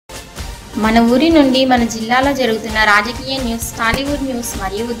మన ఊరి నుండి మన జిల్లాలో జరుగుతున్న రాజకీయ న్యూస్, టాలీవుడ్ న్యూస్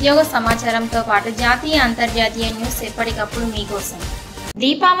మరియు ఉద్యోగ సమాచారంతో పాటు జాతీయ అంతర్జాతీయ న్యూస్ ఎప్పటికప్పుడు మీకోసం.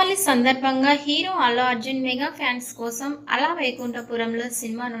 దీపావళి సందర్భంగా hero Allu Arjun mega fans కోసం అలా వైకుంఠపురంలో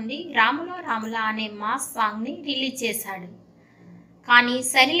సినిమా నుండి రాములో రాములా అనే మాస్ సాంగ్ని రిలీజ్ చేశాడు. కానీ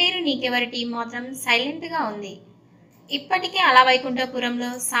సరిలేరు నీకెవరి టీం మాత్రం సైలెంట్గా ఉంది. ఇప్పటికే అలా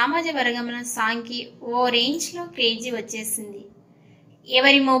వైకుంఠపురంలో సామాజ వర్గముల సాంగ్కి ఓ రేంజ్లో క్రేజీ వచ్చేసింది.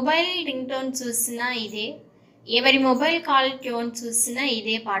 ఎవరి మొబైల్ రింగ్ టోన్ చూసినా ఇదే, ఎవరి మొబైల్ కాల్ టోన్ చూసినా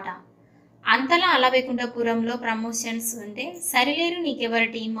ఇదే పాట. అంతలా అలా వైకుంఠపురంలో ప్రమోషన్స్ ఉంటే సరిలేరు నీకెవరి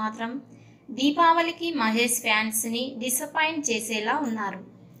టీం మాత్రం దీపావళికి మహేష్ ఫ్యాన్స్ని డిసప్పాయింట్ చేసేలా ఉన్నారు.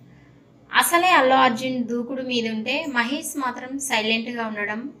 అసలే అల్లు అర్జున్ దూకుడు మీదుంటే మహేష్ మాత్రం సైలెంట్గా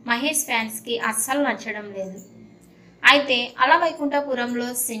ఉండడం మహేష్ ఫ్యాన్స్కి అస్సలు నచ్చడం లేదు. అయితే అలా వైకుంఠపురంలో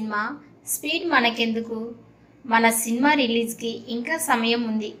సినిమా స్పీడ్ మనకెందుకు, మన సినిమా రిలీజ్కి ఇంకా సమయం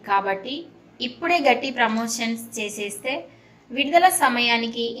ఉంది కాబట్టి ఇప్పుడే గట్టి ప్రమోషన్స్ చేసేస్తే విడుదల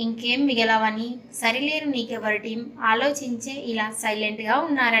సమయానికి ఇంకేం మిగలవని సరిలేరు నీకెవరి టీం ఆలోచించే ఇలా సైలెంట్గా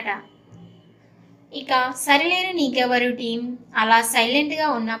ఉన్నారట. ఇక సరిలేరు నీకెవరు టీం అలా సైలెంట్గా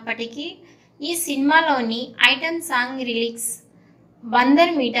ఉన్నప్పటికీ ఈ సినిమాలోని ఐటమ్ సాంగ్ రిలీక్స్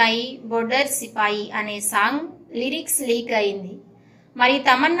బందర్ మిఠాయి బోర్డర్ సిపాయి అనే సాంగ్ లిరిక్స్ లీక్ అయింది. మరి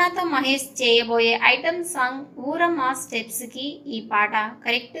తమన్నాతో మహేష్ చేయబోయే ఐటమ్ సాంగ్ ఊరమ్మా స్టెప్స్కి ఈ పాట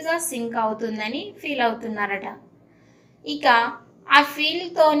కరెక్ట్గా సింక్ అవుతుందని ఫీల్ అవుతున్నారట. ఇక ఆ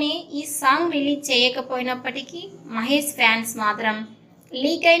ఫీల్తోనే ఈ సాంగ్ రిలీజ్ చేయకపోయినప్పటికీ మహేష్ ఫ్యాన్స్ మాత్రం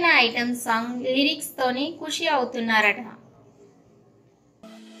లీక్ అయిన ఐటమ్ సాంగ్ లిరిక్స్తోనే ఖుషి అవుతున్నారట.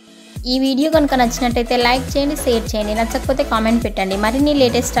 ఈ వీడియో కనుక నచ్చినట్టయితే లైక్ చేయండి, షేర్ చేయండి, నచ్చకపోతే కామెంట్ పెట్టండి. మరిన్ని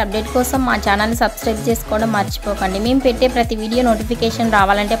లేటెస్ట్ అప్డేట్ కోసం మా ఛానల్ని సబ్స్క్రైబ్ చేసుకోవడం మర్చిపోకండి. మేము పెట్టే ప్రతి వీడియో నోటిఫికేషన్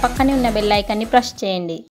రావాలంటే పక్కనే ఉన్న బెల్ ఐకాన్ని ప్రెస్ చేయండి.